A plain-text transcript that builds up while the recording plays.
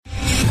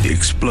The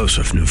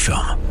explosive new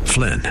film,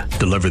 Flynn,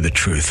 deliver the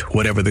truth,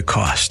 whatever the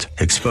cost.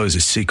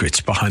 Exposes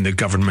secrets behind the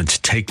government's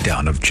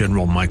takedown of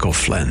General Michael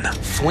Flynn.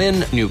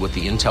 Flynn knew what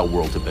the intel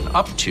world had been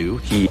up to.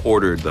 He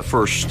ordered the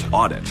first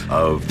audit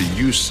of the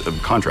use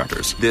of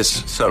contractors.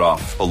 This set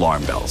off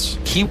alarm bells.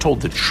 He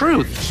told the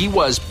truth. He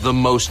was the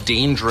most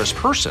dangerous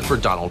person for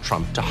Donald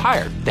Trump to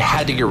hire. They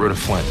had to get rid of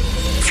Flynn.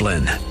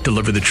 Flynn,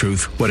 deliver the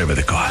truth, whatever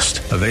the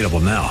cost. Available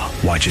now.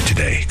 Watch it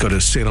today. Go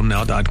to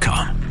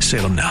salemnow.com.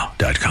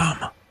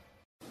 salemnow.com.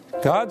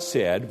 God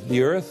said,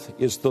 the earth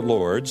is the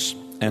Lord's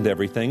and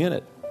everything in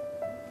it.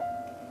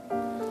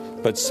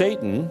 But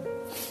Satan,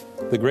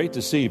 the great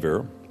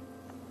deceiver,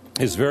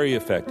 is very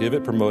effective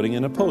at promoting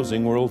an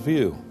opposing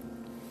worldview.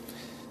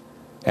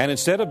 And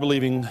instead of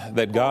believing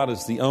that God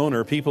is the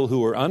owner, people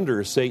who are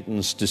under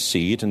Satan's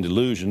deceit and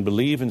delusion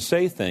believe and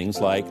say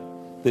things like,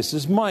 this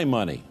is my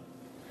money,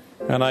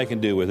 and I can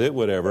do with it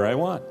whatever I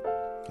want.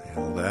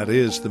 Well, that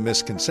is the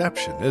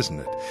misconception, isn't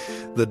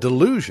it? The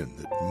delusion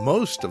that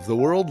most of the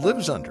world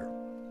lives under.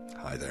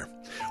 Hi there.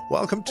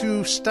 Welcome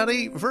to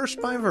Study Verse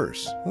by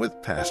Verse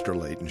with Pastor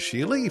Leighton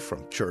Sheely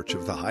from Church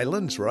of the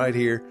Highlands right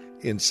here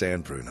in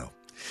San Bruno.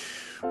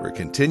 We're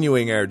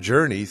continuing our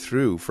journey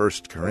through 1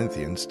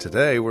 Corinthians.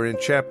 Today we're in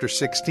chapter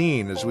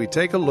 16 as we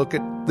take a look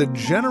at the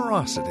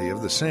generosity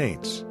of the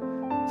saints.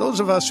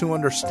 Those of us who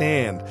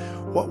understand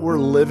what we're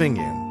living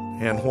in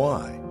and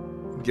why.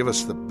 Give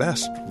us the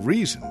best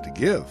reason to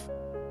give.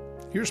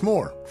 Here's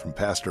more from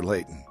Pastor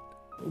Leighton.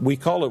 We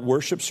call it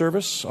worship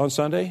service on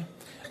Sunday.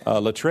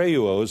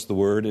 Latreuo is the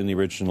word in the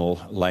original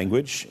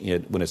language.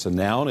 When it's a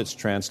noun, it's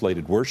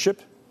translated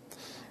worship.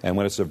 And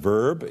when it's a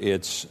verb,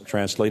 it's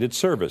translated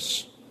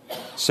service.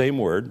 Same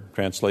word,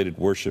 translated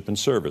worship and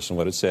service. And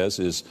what it says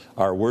is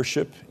our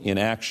worship in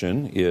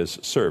action is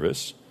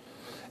service.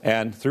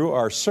 And through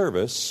our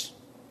service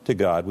to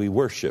God, we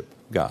worship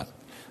God.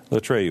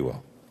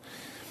 Latreuo.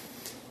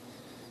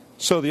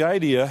 So the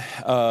idea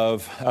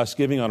of us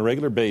giving on a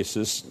regular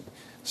basis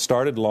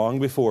started long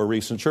before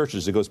recent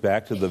churches. It goes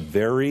back to the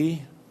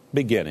very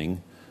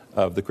beginning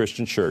of the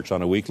Christian church.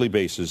 On a weekly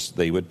basis,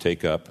 they would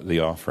take up the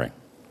offering.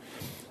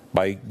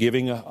 By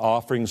giving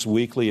offerings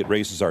weekly, it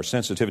raises our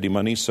sensitivity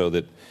money so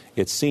that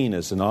it's seen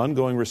as an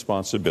ongoing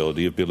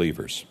responsibility of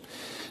believers.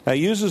 Now,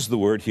 he uses the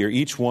word here,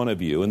 each one of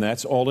you, and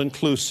that's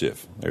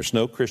all-inclusive. There's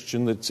no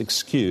Christian that's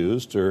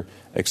excused or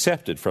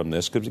accepted from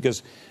this,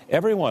 because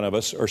every one of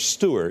us are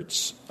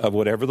stewards of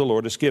whatever the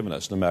Lord has given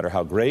us, no matter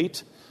how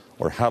great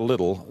or how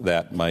little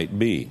that might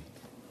be.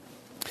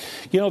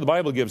 You know, the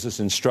Bible gives us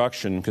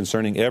instruction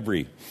concerning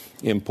every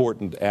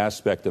important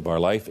aspect of our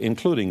life,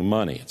 including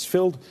money.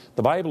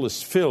 The Bible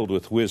is filled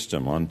with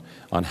wisdom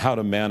on how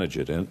to manage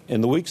it. And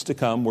in the weeks to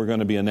come, we're going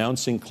to be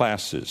announcing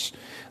classes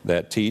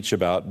that teach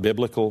about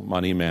biblical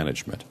money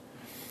management.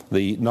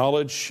 The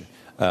knowledge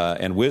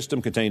and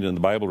wisdom contained in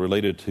the Bible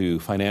related to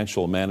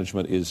financial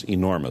management is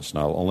enormous, and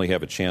I'll only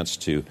have a chance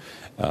to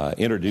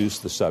introduce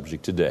the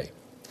subject today.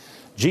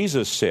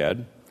 Jesus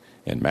said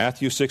in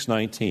Matthew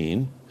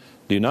 6:19,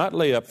 do not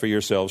lay up for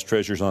yourselves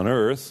treasures on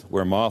earth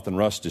where moth and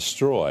rust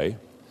destroy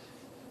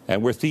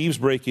and where thieves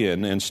break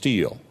in and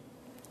steal.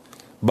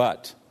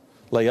 But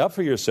lay up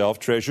for yourself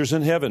treasures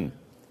in heaven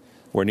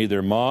where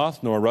neither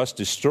moth nor rust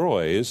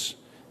destroys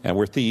and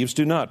where thieves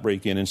do not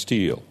break in and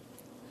steal.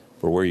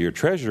 For where your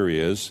treasure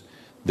is,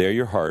 there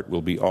your heart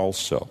will be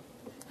also.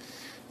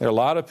 There are a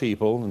lot of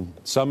people, and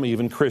some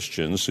even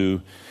Christians,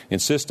 who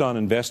insist on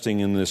investing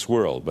in this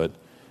world, but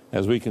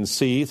as we can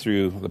see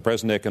through the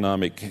present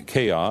economic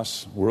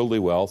chaos, worldly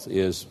wealth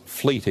is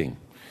fleeting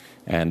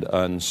and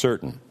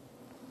uncertain.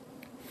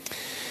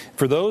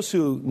 For those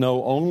who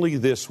know only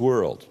this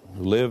world,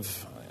 who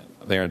live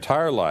their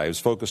entire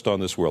lives focused on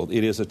this world,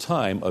 it is a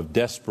time of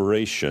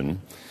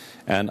desperation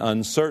and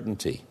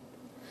uncertainty.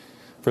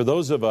 For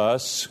those of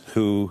us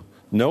who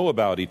know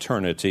about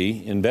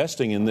eternity,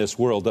 investing in this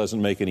world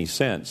doesn't make any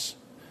sense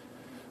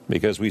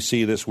because we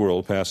see this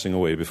world passing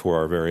away before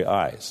our very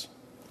eyes.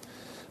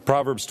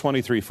 Proverbs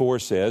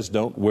 23:4 says,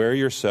 don't wear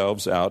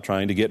yourselves out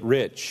trying to get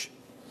rich.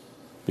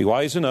 Be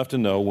wise enough to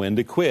know when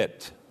to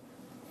quit.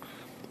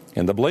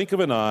 In the blink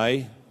of an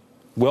eye,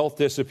 wealth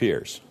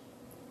disappears,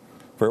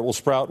 for it will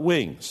sprout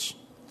wings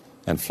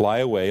and fly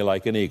away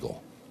like an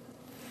eagle.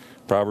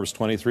 Proverbs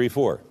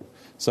 23:4.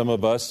 Some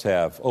of us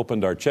have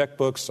opened our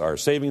checkbooks, our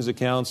savings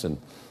accounts, and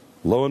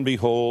lo and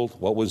behold,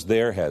 what was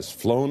there has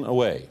flown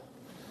away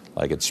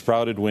like it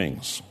sprouted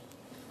wings.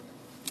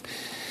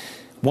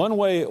 One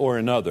way or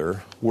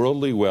another,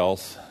 worldly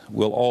wealth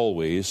will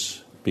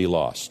always be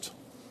lost.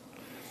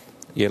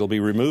 It'll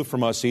be removed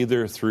from us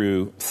either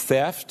through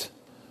theft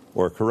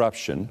or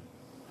corruption,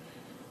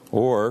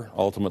 or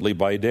ultimately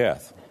by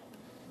death.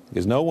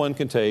 Because no one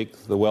can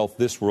take the wealth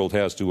this world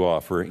has to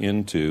offer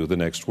into the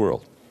next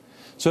world.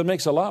 So it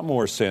makes a lot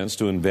more sense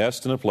to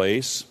invest in a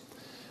place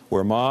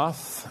where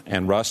moth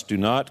and rust do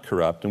not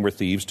corrupt and where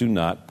thieves do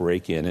not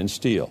break in and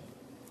steal.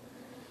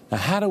 Now,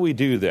 how do we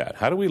do that?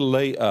 How do we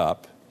lay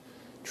up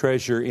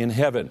treasure in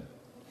heaven?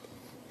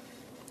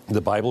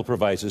 The Bible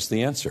provides us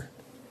the answer.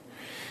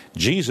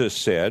 Jesus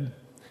said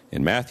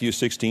In Matthew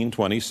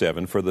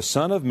 16:27, "For the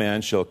Son of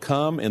Man shall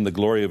come in the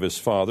glory of his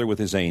Father with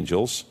his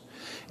angels,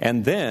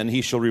 and then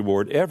he shall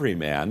reward every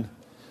man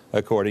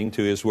according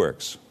to his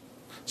works."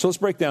 So let's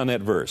break down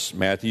that verse,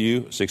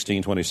 Matthew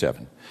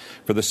 16:27.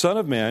 "For the Son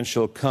of Man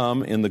shall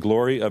come in the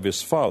glory of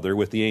his Father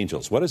with the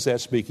angels." What is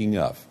that speaking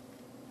of?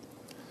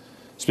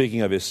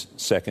 Speaking of his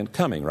second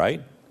coming,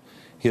 right?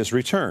 His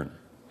return.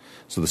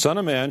 So the Son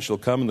of Man shall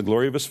come in the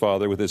glory of his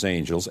Father with his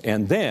angels,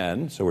 and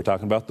then, so we're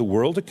talking about the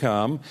world to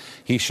come,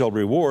 he shall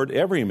reward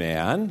every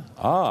man,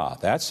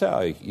 that's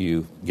how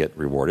you get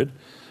rewarded,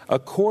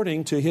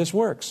 according to his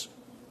works.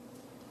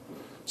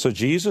 So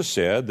Jesus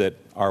said that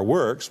our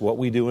works, what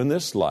we do in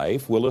this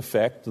life, will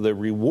affect the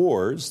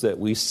rewards that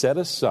we set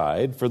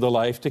aside for the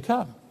life to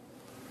come.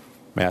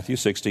 Matthew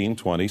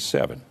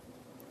 16:27.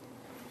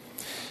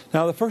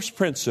 Now the first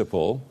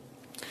principle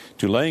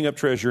to laying up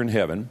treasure in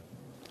heaven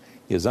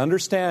is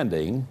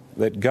understanding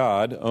that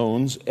God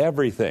owns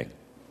everything,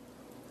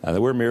 and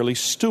that we're merely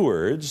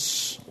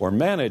stewards or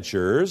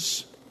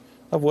managers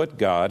of what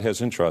God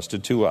has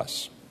entrusted to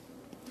us.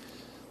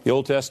 The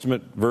Old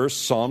Testament verse,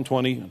 Psalm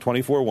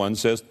 24:1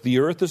 says, "The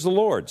earth is the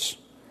Lord's,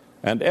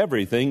 and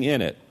everything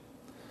in it.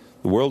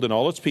 The world and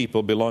all its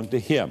people belong to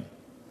Him."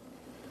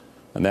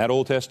 And that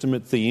Old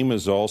Testament theme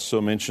is also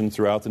mentioned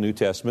throughout the New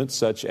Testament,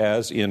 such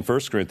as in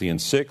 1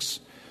 Corinthians 6,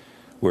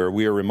 where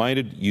we are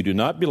reminded, "You do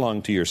not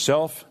belong to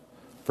yourself,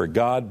 for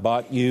God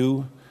bought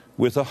you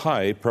with a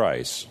high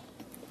price."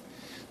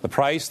 The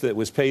price that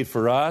was paid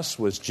for us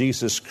was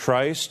Jesus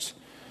Christ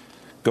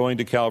going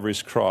to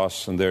Calvary's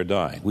cross and there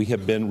dying. We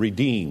have been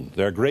redeemed.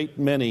 There are a great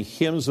many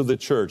hymns of the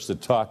church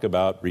that talk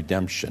about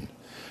redemption.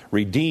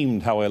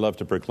 Redeemed, how I love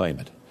to proclaim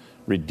it.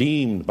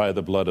 Redeemed by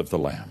the blood of the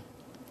Lamb.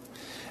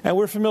 And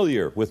we're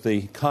familiar with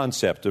the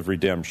concept of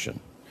redemption.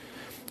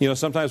 You know,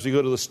 sometimes we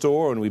go to the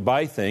store and we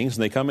buy things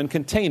and they come in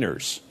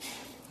containers.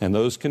 And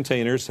those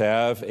containers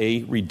have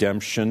a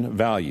redemption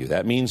value.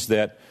 That means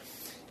that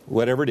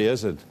whatever it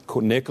is, a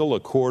nickel, a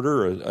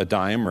quarter, a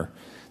dime, or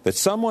that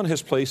someone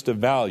has placed a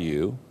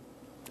value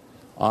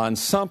on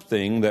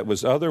something that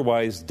was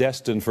otherwise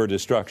destined for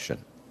destruction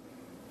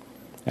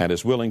and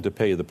is willing to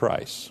pay the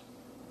price.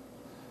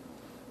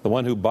 The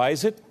one who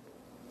buys it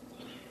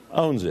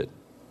owns it.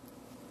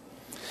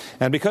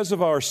 And because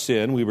of our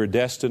sin, we were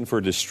destined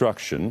for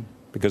destruction,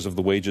 because of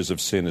the wages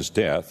of sin is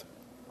death.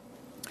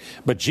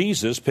 But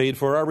Jesus paid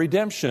for our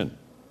redemption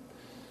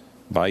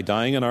by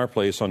dying in our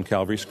place on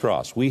Calvary's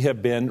cross. We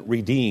have been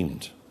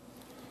redeemed.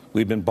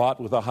 We've been bought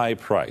with a high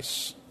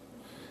price.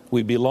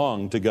 We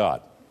belong to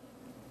God.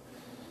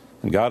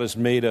 And God has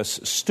made us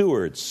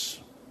stewards,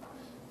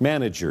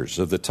 managers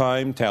of the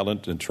time,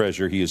 talent, and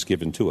treasure He has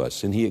given to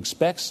us. And He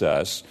expects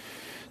us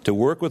to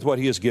work with what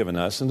He has given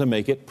us and to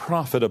make it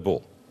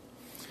profitable.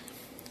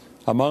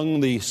 Among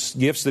the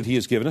gifts that He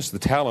has given us, the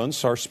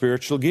talents are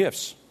spiritual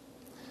gifts.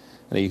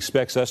 And He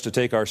expects us to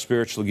take our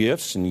spiritual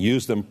gifts and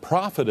use them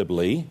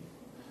profitably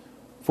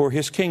for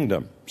His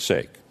kingdom's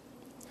sake.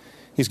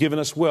 He's given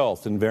us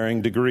wealth in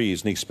varying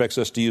degrees, and He expects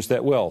us to use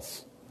that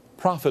wealth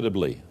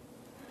profitably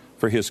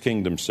for His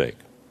kingdom's sake.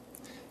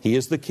 He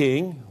is the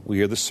king,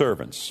 we are the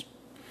servants.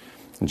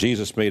 And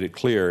Jesus made it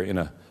clear in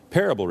a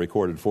parable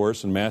recorded for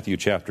us in Matthew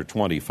chapter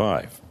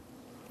 25.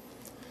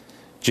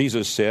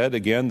 Jesus said,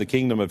 again, the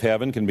kingdom of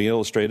heaven can be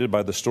illustrated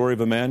by the story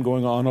of a man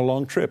going on a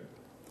long trip.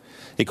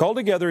 He called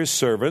together his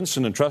servants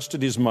and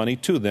entrusted his money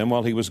to them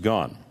while he was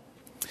gone.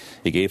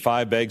 He gave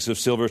 5 bags of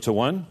silver to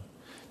one,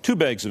 2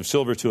 bags of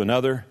silver to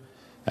another,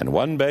 and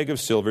 1 bag of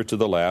silver to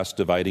the last,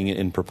 dividing it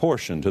in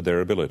proportion to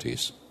their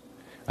abilities.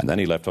 And then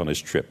he left on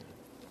his trip.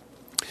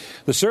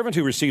 The servant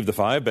who received the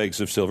 5 bags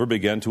of silver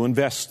began to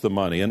invest the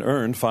money and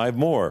earned 5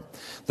 more.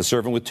 The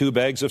servant with 2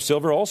 bags of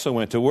silver also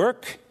went to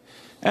work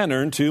and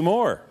earned 2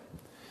 more.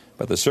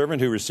 But the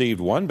servant who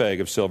received 1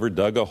 bag of silver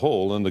dug a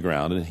hole in the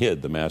ground and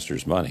hid the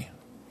master's money.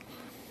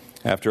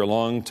 After a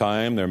long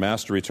time, their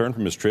master returned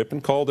from his trip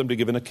and called them to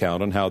give an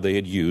account on how they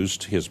had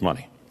used his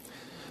money.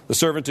 The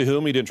servant to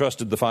whom he'd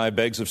entrusted the 5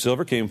 bags of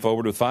silver came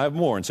forward with 5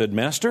 more and said,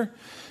 "Master,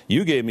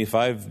 you gave me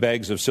 5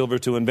 bags of silver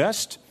to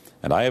invest,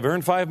 and I have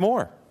earned 5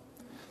 more."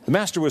 The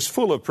master was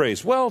full of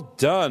praise. "Well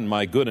done,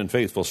 my good and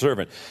faithful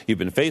servant. You've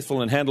been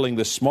faithful in handling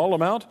this small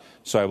amount,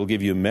 so I will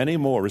give you many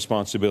more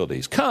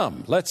responsibilities.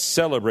 Come, let's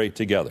celebrate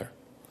together."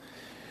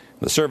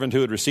 The servant who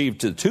had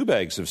received 2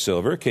 bags of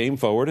silver came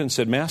forward and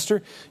said,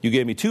 "Master, you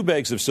gave me 2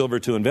 bags of silver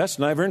to invest,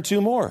 and I've earned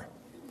 2 more."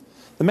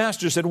 The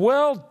master said,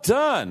 "Well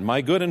done,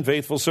 my good and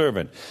faithful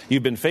servant.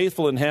 You've been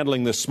faithful in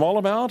handling this small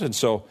amount, and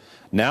so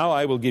now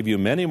I will give you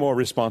many more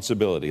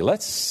responsibility.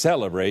 Let's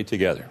celebrate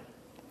together."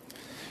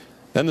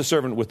 Then the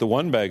servant with the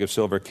 1 bag of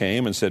silver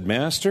came and said,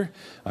 "Master,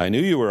 I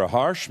knew you were a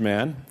harsh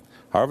man,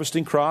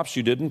 harvesting crops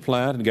you didn't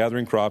plant and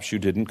gathering crops you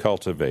didn't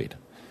cultivate.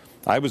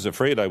 I was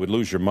afraid I would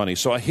lose your money,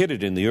 so I hid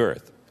it in the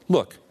earth.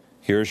 Look,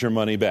 here's your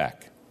money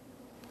back."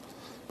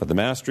 But the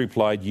master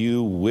replied,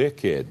 "You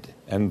wicked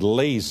and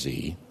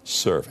lazy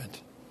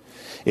servant.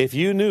 If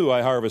you knew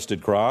I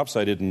harvested crops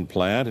I didn't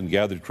plant and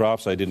gathered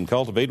crops I didn't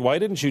cultivate, why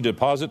didn't you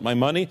deposit my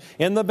money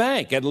in the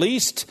bank? At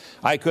least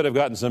I could have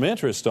gotten some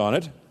interest on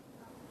it.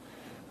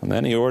 And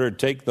then he ordered,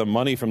 "Take the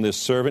money from this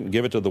servant and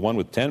give it to the one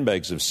with 10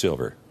 bags of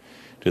silver.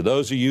 To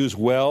those who use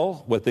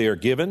well what they are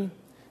given,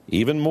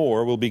 even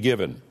more will be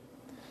given,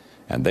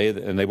 and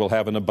they will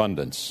have an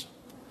abundance.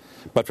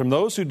 But from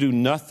those who do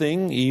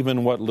nothing,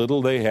 even what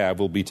little they have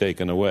will be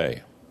taken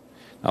away.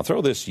 Now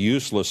throw this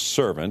useless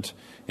servant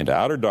into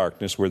outer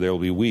darkness where there will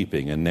be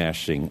weeping and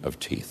gnashing of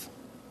teeth."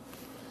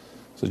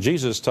 So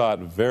Jesus taught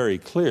very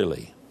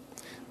clearly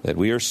that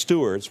we are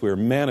stewards, we are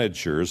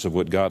managers of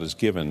what God has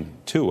given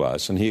to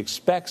us, and he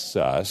expects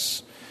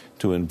us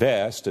to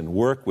invest and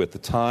work with the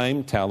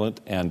time, talent,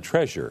 and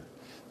treasure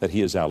that he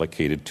has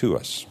allocated to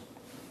us.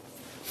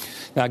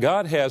 Now,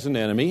 God has an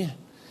enemy.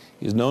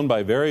 He's known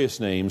by various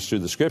names through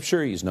the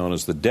Scripture. He's known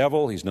as the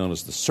devil. He's known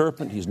as the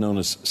serpent. He's known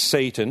as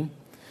Satan.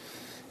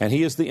 And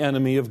he is the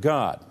enemy of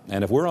God.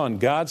 And if we're on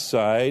God's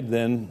side,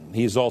 then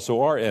he's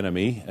also our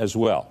enemy as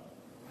well.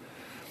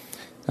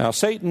 Now,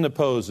 Satan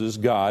opposes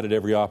God at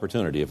every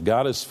opportunity. If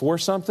God is for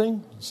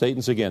something,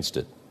 Satan's against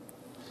it.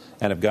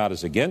 And if God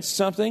is against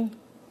something,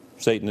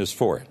 Satan is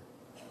for it.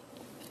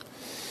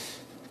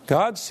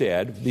 God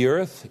said, "The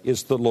earth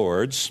is the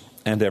Lord's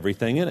and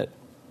everything in it."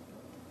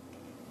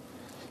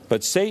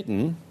 But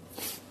Satan,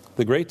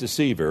 the great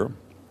deceiver,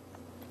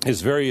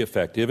 is very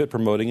effective at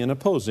promoting an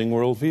opposing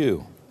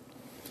worldview.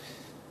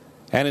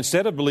 And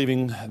instead of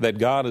believing that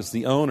God is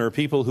the owner,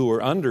 people who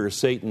are under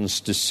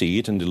Satan's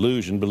deceit and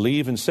delusion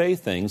believe and say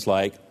things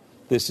like,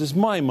 "This is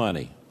my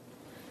money,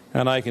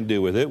 and I can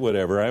do with it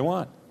whatever I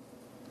want.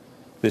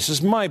 This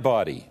is my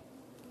body,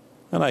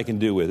 and I can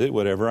do with it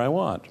whatever I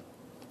want.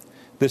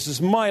 This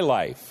is my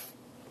life,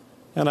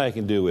 and I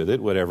can do with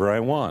it whatever I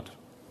want."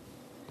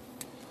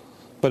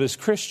 But as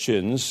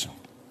Christians,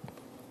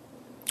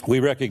 we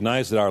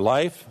recognize that our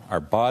life,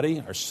 our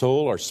body, our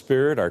soul, our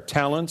spirit, our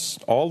talents,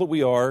 all that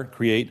we are,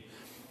 create,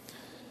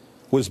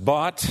 was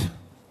bought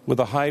with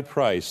a high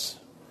price,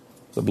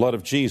 the blood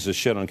of Jesus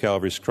shed on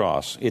Calvary's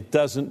cross. It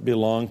doesn't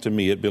belong to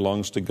me, it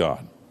belongs to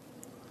God.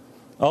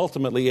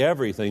 Ultimately,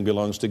 everything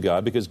belongs to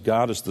God because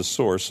God is the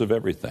source of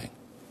everything.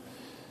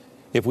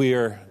 If we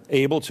are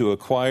able to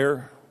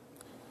acquire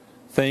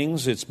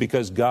things, it's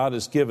because God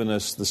has given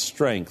us the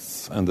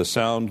strength and the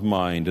sound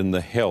mind and the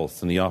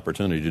health and the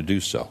opportunity to do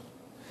so.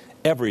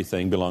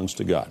 Everything belongs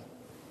to God.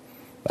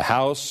 The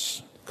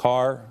house,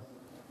 car,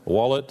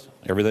 wallet,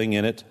 everything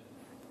in it,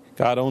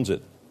 God owns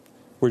it.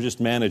 We're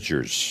just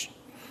managers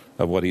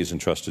of what he's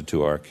entrusted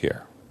to our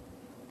care.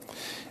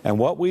 And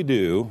what we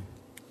do,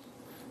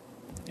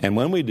 and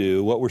when we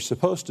do what we're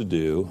supposed to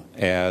do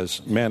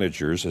as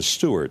managers, as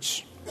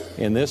stewards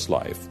in this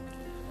life,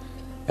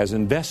 as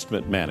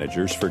investment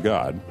managers for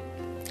God,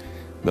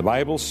 the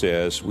Bible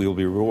says we will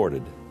be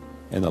rewarded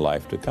in the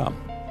life to come.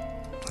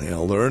 Yeah,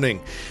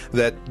 learning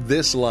that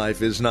this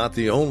life is not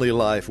the only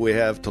life we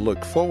have to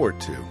look forward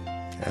to.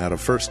 Out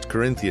of 1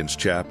 Corinthians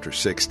chapter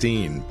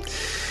 16,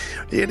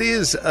 it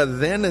is a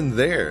then and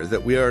there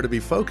that we are to be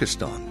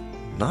focused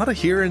on, not a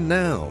here and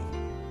now.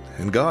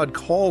 And God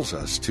calls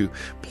us to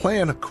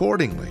plan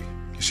accordingly.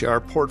 You see,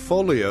 our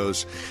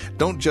portfolios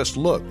don't just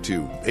look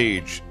to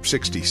age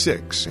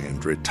 66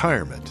 and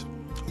retirement.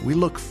 We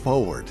look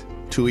forward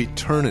to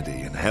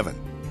eternity in heaven.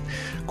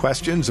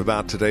 Questions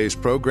about today's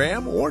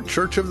program or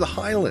Church of the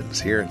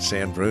Highlands here in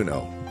San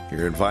Bruno?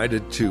 You're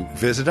invited to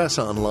visit us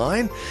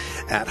online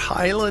at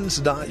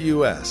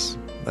highlands.us.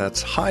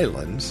 That's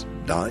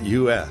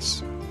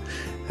highlands.us.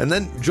 And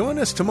then join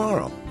us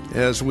tomorrow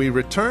as we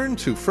return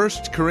to 1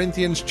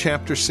 Corinthians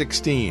chapter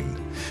 16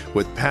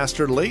 with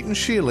Pastor Leighton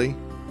Sheely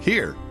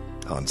here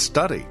on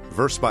Study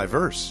Verse by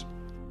Verse.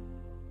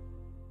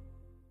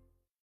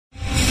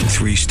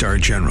 3-star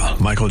General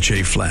Michael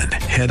J. Flynn,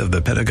 head of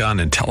the Pentagon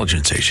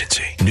Intelligence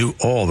Agency, knew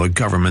all the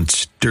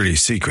government's dirty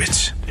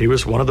secrets. He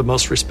was one of the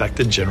most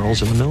respected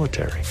generals in the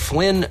military.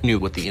 Flynn knew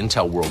what the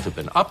intel world had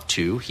been up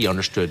to. He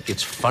understood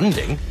its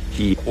funding.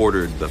 He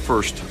ordered the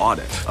first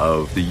audit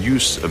of the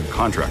use of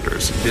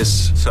contractors.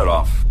 This set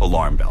off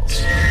alarm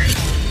bells.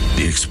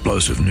 The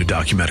explosive new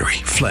documentary,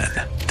 Flynn,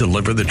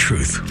 Deliver the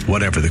Truth,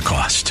 Whatever the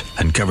Cost,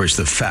 uncovers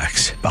the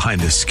facts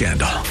behind this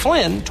scandal.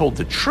 Flynn told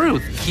the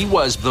truth. He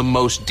was the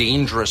most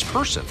dangerous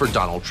person for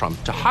Donald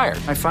Trump to hire.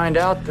 I find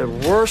out the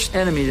worst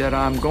enemy that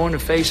I'm going to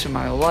face in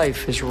my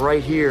life is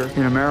right here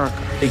in America.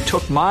 They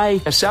took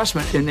my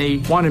assessment and they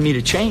wanted me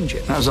to change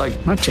it. And I was like,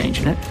 I'm not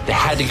changing it. They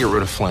had to get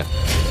rid of Flynn.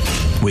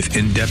 With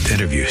in-depth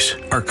interviews,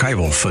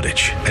 archival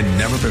footage, and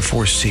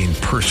never-before-seen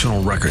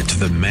personal records of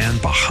the man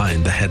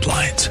behind the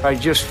headlines. I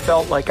just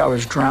felt like I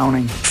was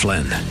drowning.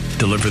 Flynn,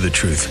 Deliver the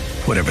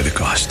Truth, Whatever the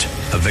Cost.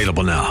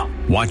 Available now.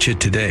 Watch it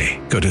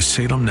today. Go to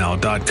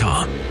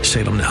salemnow.com.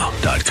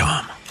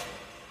 salemnow.com.